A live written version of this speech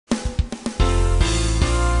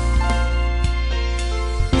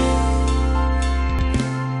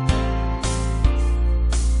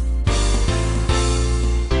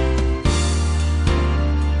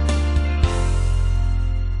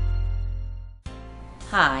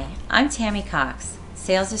Hi, I'm Tammie Cox,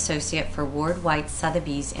 Sales Associate for Wight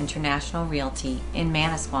Sotheby's International Realty in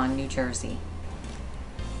Manasquan, New Jersey.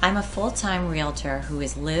 I'm a full-time realtor who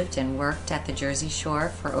has lived and worked at the Jersey Shore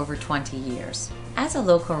for over 20 years. As a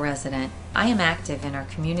local resident, I am active in our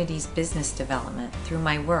community's business development through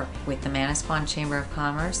my work with the Manasquan Chamber of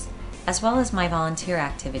Commerce, as well as my volunteer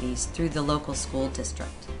activities through the local school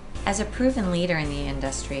district. As a proven leader in the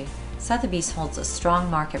industry, Sotheby's holds a strong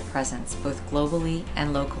market presence both globally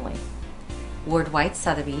and locally. Wight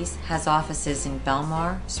Sotheby's has offices in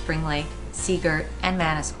Belmar, Spring Lake, Seagirt, and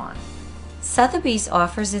Manasquan. Sotheby's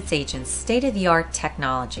offers its agents state-of-the-art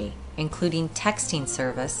technology, including texting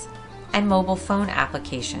service and mobile phone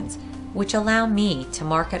applications, which allow me to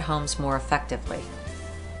market homes more effectively.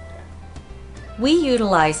 We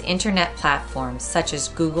utilize internet platforms such as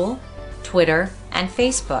Google, Twitter, and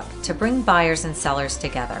Facebook to bring buyers and sellers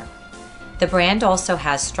together. The brand also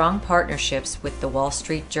has strong partnerships with the Wall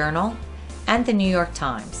Street Journal and the New York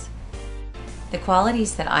Times. The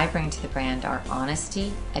qualities that I bring to the brand are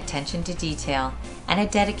honesty, attention to detail, and a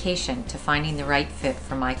dedication to finding the right fit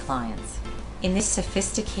for my clients. In this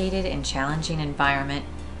sophisticated and challenging environment,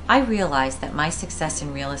 I realize that my success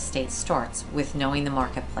in real estate starts with knowing the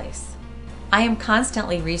marketplace. I am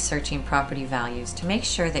constantly researching property values to make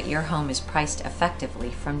sure that your home is priced effectively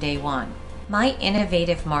from day one. My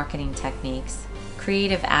innovative marketing techniques,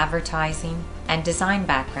 creative advertising, and design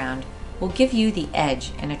background will give you the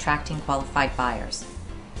edge in attracting qualified buyers.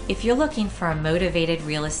 If you're looking for a motivated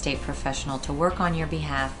real estate professional to work on your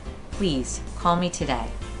behalf, please call me today.